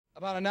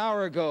About an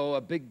hour ago,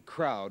 a big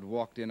crowd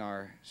walked in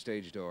our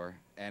stage door,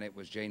 and it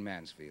was Jayne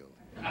Mansfield.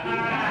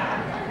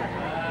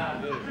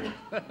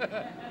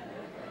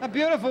 A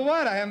beautiful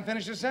what? I haven't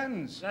finished a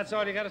sentence. That's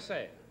all you got to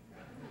say.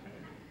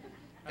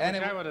 And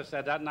I would have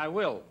said that, and I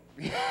will.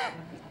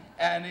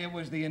 And it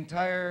was the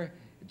entire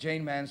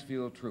Jayne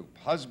Mansfield troupe.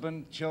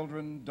 Husband,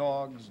 children,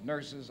 dogs,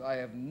 nurses. I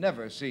have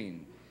never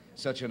seen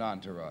such an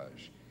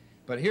entourage.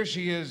 But here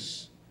she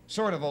is,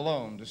 sort of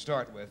alone to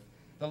start with,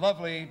 the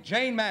lovely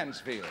Jayne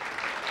Mansfield.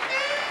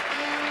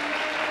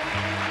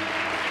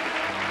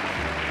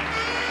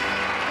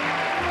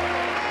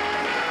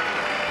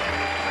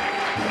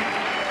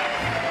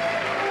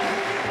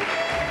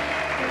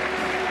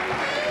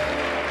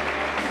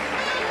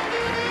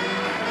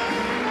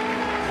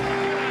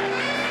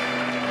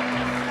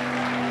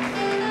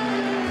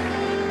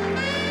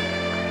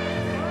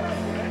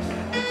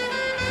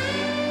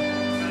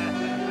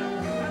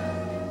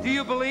 Do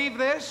you believe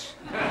this?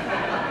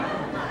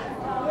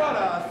 What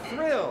a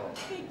thrill.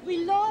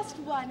 We lost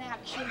one,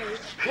 actually.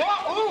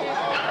 What? Ooh.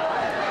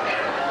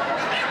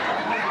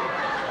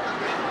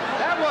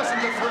 That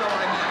wasn't the thrill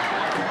I meant.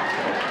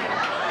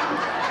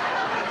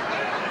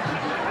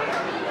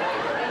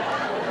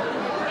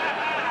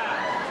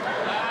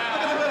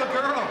 Look at the little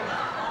girl.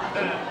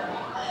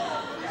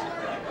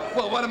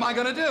 Well, what am I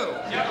going to do?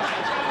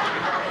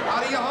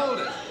 How do you hold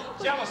it?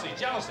 Jealousy,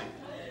 jealousy.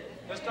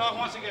 This dog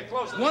wants to get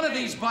closer. One of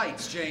these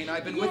bites, Jayne.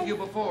 I've been with you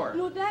before.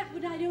 No, that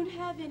one I don't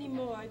have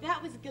anymore.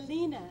 That was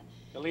Galena.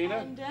 Galena?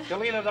 And,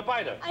 Galena the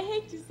biter. I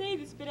hate to say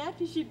this, but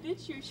after she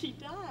bit you, she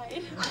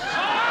died.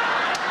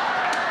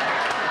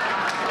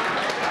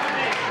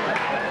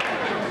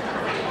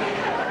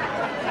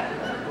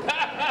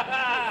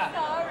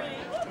 Sorry.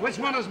 Which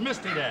one is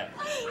Misty there?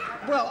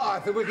 Well,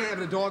 Arthur, we're going to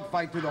have a dog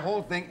fight through the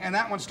whole thing, and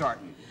that one's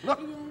starting. Look.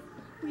 Yes.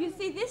 Well, you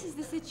see, this is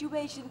the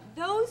situation.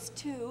 Those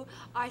two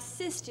are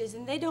sisters,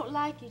 and they don't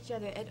like each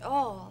other at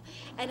all.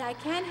 And I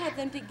can't have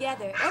them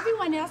together.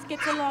 Everyone else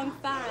gets along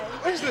fine.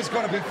 Isn't this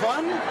going to be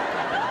fun?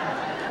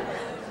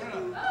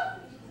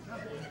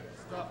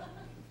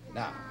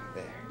 Now,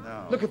 there.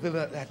 No. Look at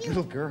that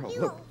little girl.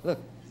 Look.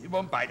 You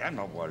won't bite. I'm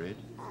not worried.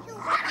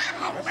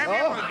 Oh, my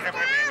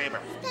goodness,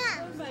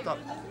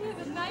 we have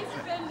a nice,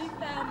 friendly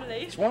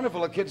family. It's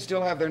wonderful the kids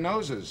still have their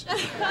noses.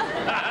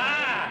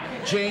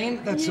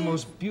 Jayne, that's the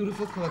most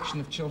beautiful collection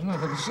of children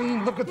I've ever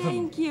seen. Look at them.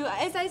 Thank you.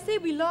 As I say,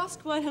 we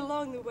lost one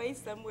along the way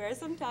somewhere.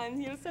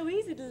 Sometimes, so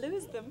easy to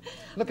lose them.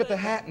 Look at the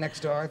hat next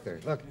to Arthur.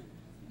 Look.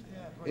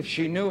 If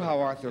she knew how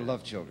Arthur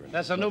loved children.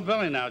 That's a new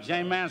building now,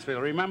 Jayne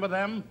Mansfield. Remember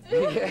them?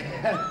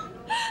 Yeah.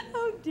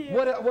 Oh, dear.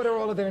 What are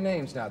all of their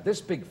names now?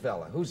 This big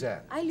fella, who's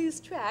that? I lose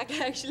track,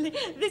 actually.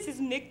 This is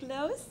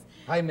Miklos.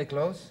 Hi,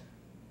 Miklos.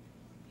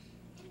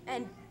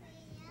 And...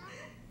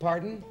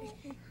 Pardon?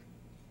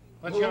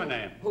 What's your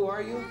name? Who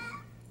are you?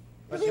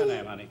 What's your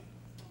name, honey?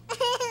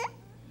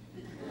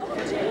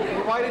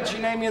 Why did she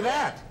name you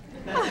that?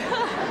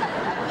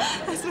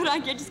 That's what I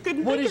just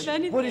couldn't think of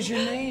anything. What is your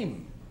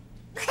name?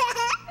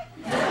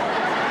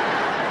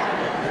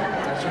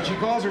 That's what she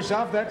calls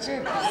herself, that's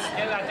it.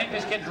 I think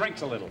this kid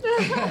drinks a little.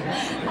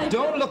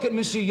 Don't look at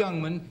Mr.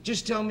 Youngman.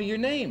 Just tell me your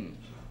name.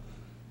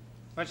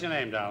 What's your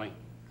name, darling?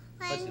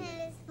 My name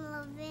is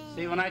Maureen.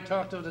 See, when I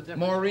talk to the different...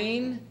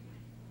 Maureen?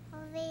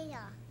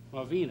 Maria.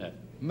 Movina.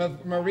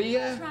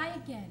 Maria? Try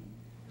again.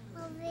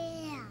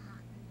 Maria.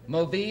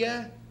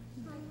 Movia?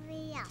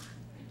 Maria.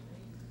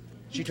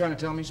 She trying to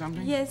tell me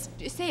something? Yes,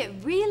 say it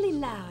really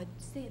loud.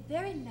 Say it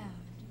very loud.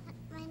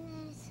 My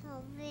name is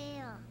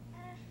Maria.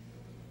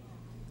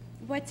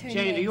 What's her name?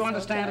 Jayne, do you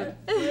understand it?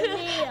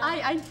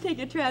 I take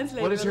a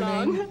translator What is her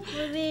along. name?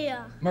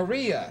 Maria.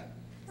 Maria.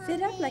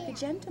 Sit up like a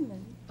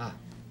gentleman. Ah,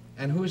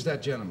 and who's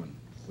that gentleman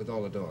with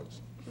all the dogs?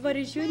 What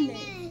is your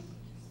name?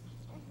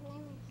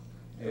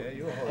 Yeah,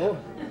 you hold.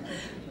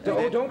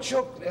 Oh, don't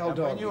choke, El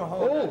Dog. when you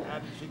hold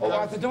her, she comes-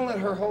 Arthur, don't let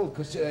her hold,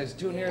 because it's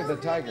too near the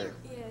tiger.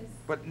 Yes.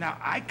 But now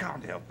I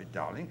can't help it,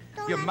 darling.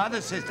 Your mother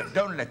says that.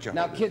 Don't let your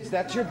Now, hold kids,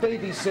 that's your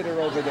babysitter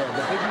over there, the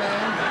big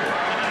man.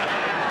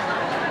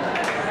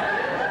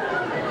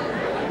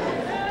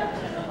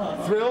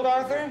 Thrilled,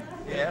 Arthur?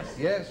 Yes.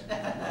 Yes.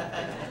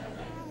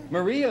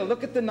 Maria,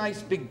 look at the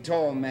nice, big,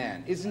 tall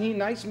man. Isn't he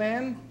nice,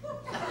 man?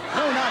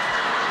 No, not...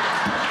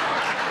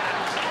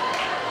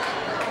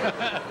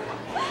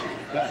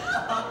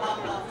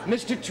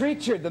 Mr.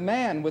 Treacher, the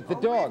man with the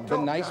dog, the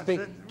nice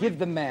big... Give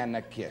the man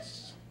a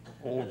kiss.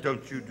 Oh,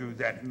 don't you do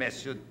that.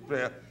 Mess your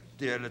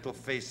dear little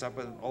face up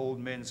with old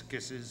men's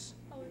kisses.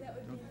 Oh, that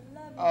would be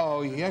lovely.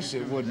 Oh, yes,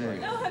 it would,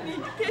 Maria. No, I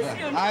mean, kiss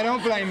you. I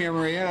don't blame you,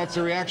 Maria. That's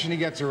the reaction he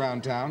gets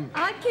around town.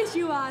 I'd kiss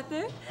you,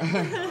 Arthur. We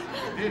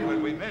did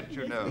when we met,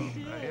 you know.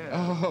 Yeah.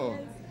 Oh.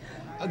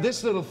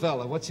 This little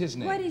fella, what's his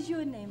name? What is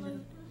your name, Lou?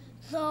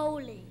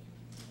 Zoli.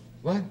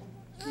 What?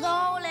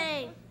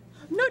 Zoli.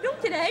 No,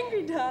 don't get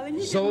angry, darling.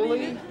 You can Zoli?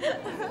 leave it.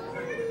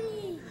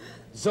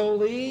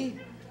 Zoli?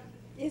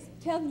 Yes,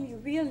 tell them your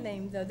real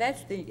name, though.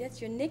 That's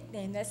your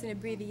nickname. That's an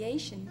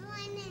abbreviation.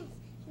 My name's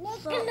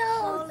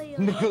Nicholas.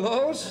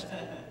 Nicholas?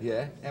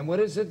 Yeah. And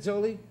what is it,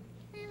 Zoli?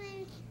 My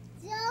name's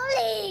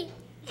Zoli.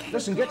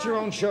 Listen, get your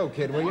own show,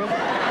 kid, will you?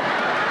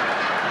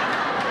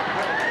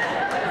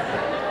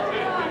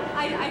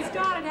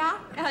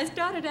 I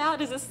started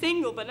out as a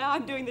single, but now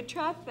I'm doing the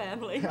Trap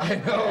Family. I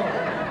know.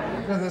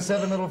 There's the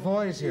 7 little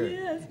boys here.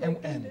 Yes,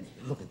 and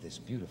look at this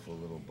beautiful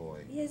little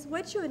boy. Yes,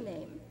 what's your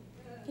name?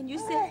 Can you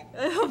say?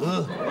 There you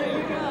go.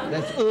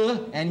 That's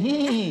and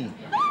he.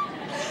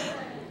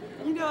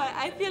 You know,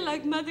 I feel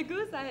like Mother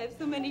Goose. I have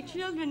so many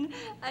children,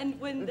 and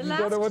when the You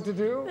don't know what to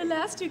do? The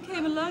last 2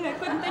 came along, I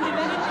couldn't think of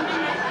anything.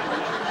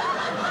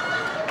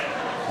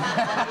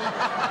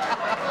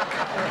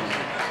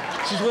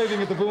 She's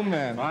waving at the boom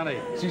man. Funny.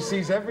 She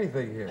sees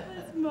everything here.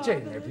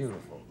 Jayne, you're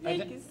beautiful.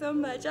 Thank you so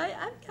much.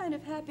 I'm kind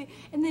of happy.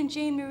 And then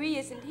Jayne Marie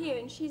isn't here,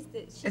 and she's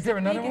Is there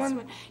another biggest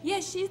one?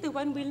 Yes, she's the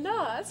one we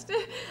lost.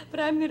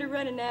 But I'm going to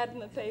run an ad in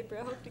the paper.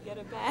 I hope to get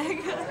her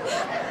back.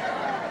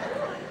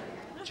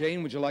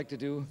 Jayne, would you like to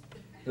do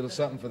a little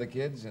something for the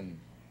kids and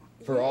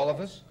for all of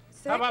us?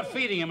 How about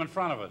feeding him in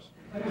front of us?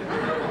 If you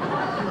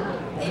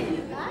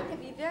like,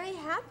 I'd be very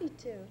happy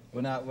to.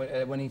 Well, now,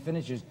 when he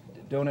finishes,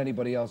 don't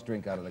anybody else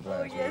drink out of the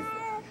glass. Oh, yes.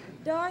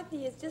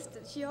 Dorothy is just,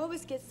 she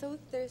always gets so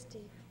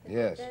thirsty.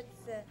 Yes.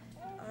 That's,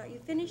 you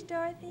finished,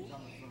 Dorothy?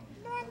 Oh,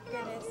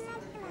 goodness.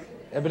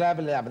 Blah,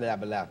 blah, blah,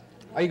 blah.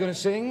 Are you going to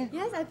sing?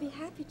 Yes, I'd be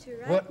happy to,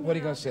 right? What are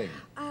you going to sing?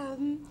 Let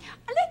me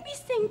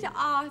sing to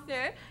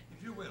Arthur.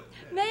 If you will.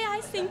 May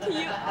I sing to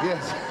you?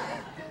 Yes.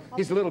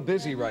 He's a little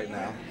busy right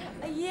now.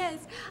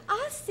 Yes,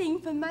 I'll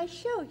sing for my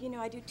show. You know,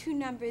 I do 2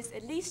 numbers,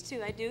 at least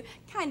 2. I do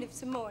kind of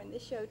some more in the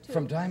show, too.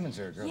 From Diamonds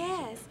Are Girls?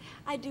 Yes,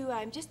 I do.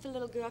 I'm just a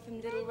little girl from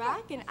Little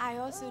Rock, and I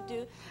also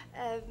do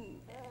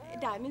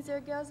Diamonds Are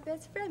a Girl's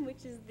Best Friend,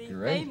 which is the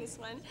famous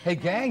one. Hey,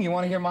 gang, you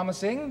want to hear Mama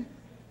sing?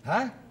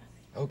 Huh?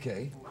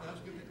 Okay.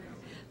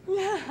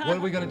 What are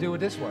we going to do with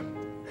this one?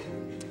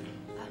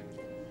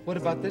 What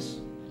about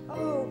this?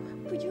 Oh,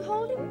 could you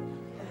hold him?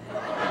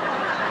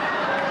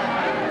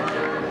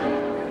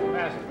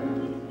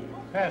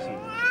 Pass him.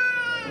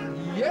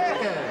 Yeah!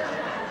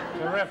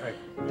 Terrific.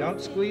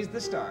 Don't squeeze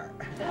the star.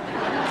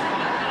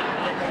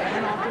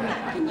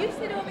 Can you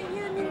sit over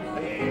here a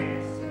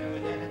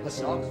minute?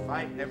 Listen, Dogs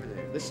fight and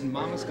everything. listen,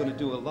 Mama's going to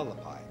do a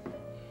lullaby.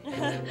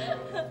 Right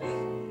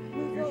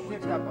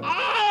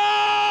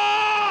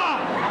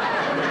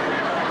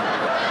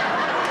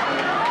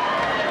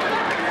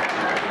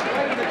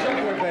in the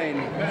jugular vein.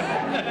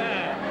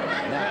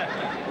 Now,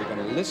 we're going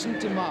to listen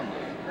to Mama.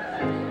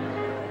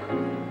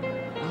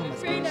 I'm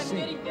afraid I'm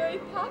getting very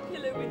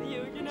popular with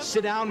you, you know.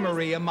 Sit down,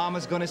 Maria.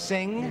 Mama's going to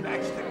sing. She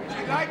likes me. She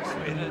likes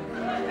me.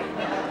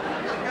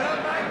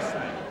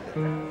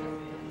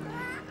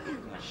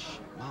 Shh,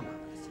 Mama.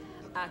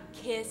 A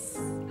kiss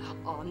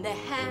on the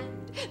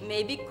hand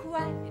may be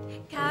quite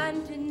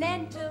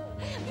continental,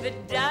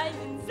 but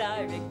diamonds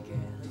are a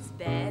girl's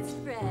best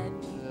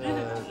friend. A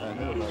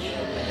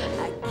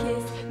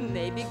kiss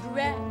may be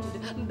grand,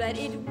 but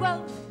it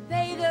won't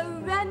pay the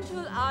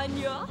rental on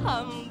your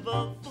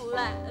humble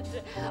flat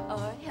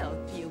or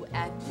help you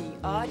at the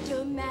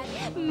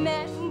automat.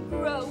 Men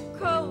grow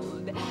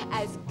cold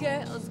as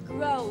girls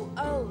grow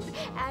old,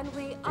 and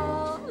we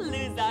all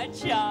lose our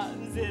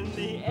charms in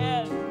the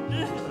end.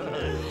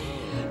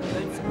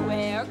 But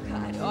square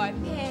cut or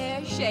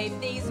pear shape,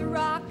 these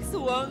rocks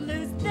won't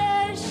lose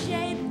their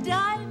shape.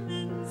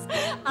 Diamonds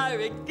are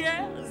a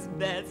girl's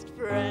best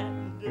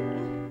friend.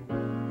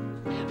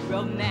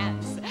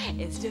 Romance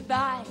is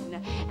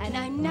divine, and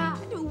I'm not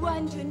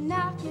one to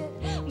knock it,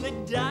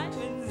 but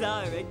diamonds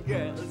are a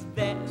girl's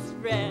best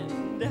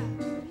friend.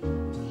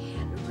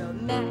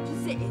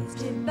 Romance is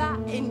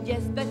divine,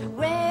 yes, but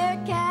where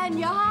can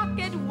you hawk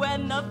it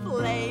when the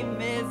flame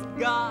is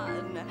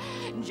gone?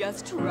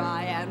 Just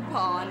try and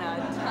pawn a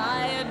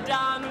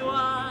tied-down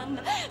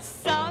one.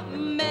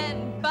 Some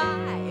men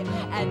buy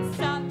and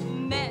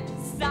some men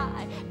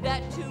sigh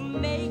that to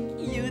make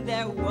you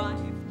their wife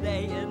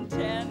they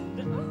intend.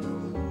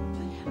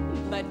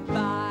 But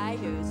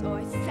buyers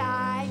or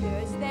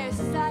sires, they're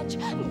such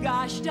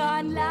gosh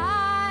darn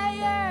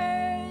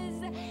liars.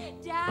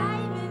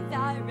 Diamonds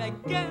are a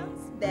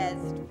girl's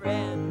best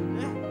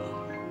friend.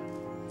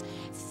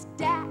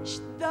 Stash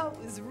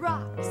those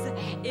rocks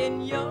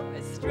in your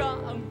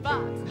strong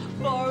box,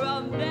 for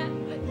on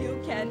them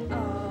you can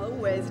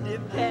always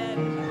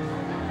depend.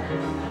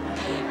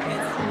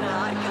 It's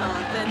not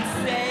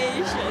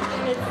compensation,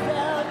 it's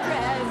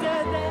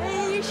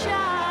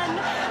self-preservation.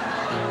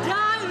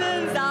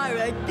 Diamonds are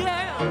a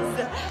girl's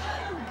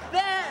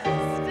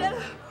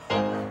best.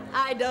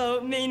 I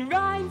don't mean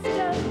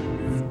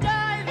rhinestones.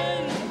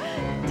 Diamonds,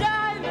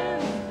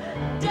 diamonds,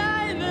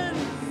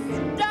 diamonds,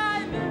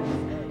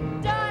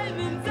 diamonds,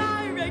 diamonds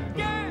are a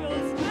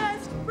girl's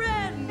best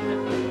friend.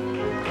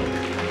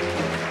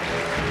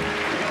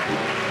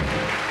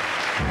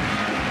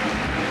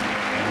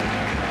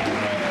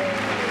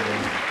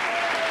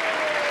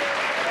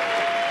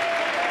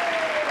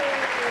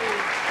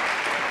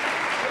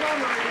 Come on,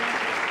 Maria.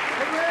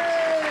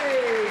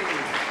 Hooray!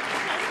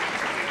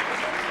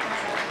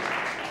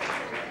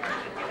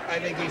 I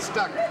think he's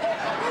stuck.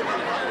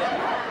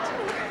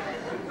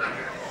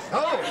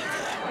 Oh,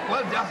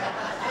 well done.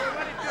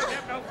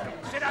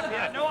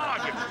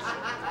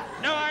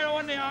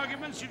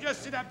 nonsense. You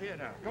just sit up here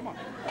now. Come on.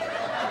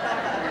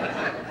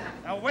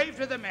 Now wave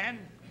to the man.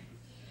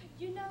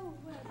 You know,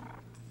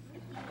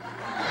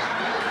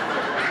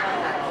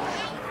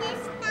 I said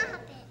stop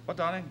it. What,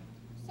 darling?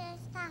 I said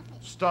stop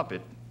it. Stop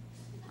it.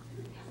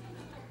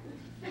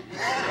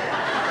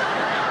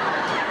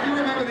 You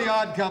remember The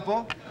Odd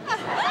Couple?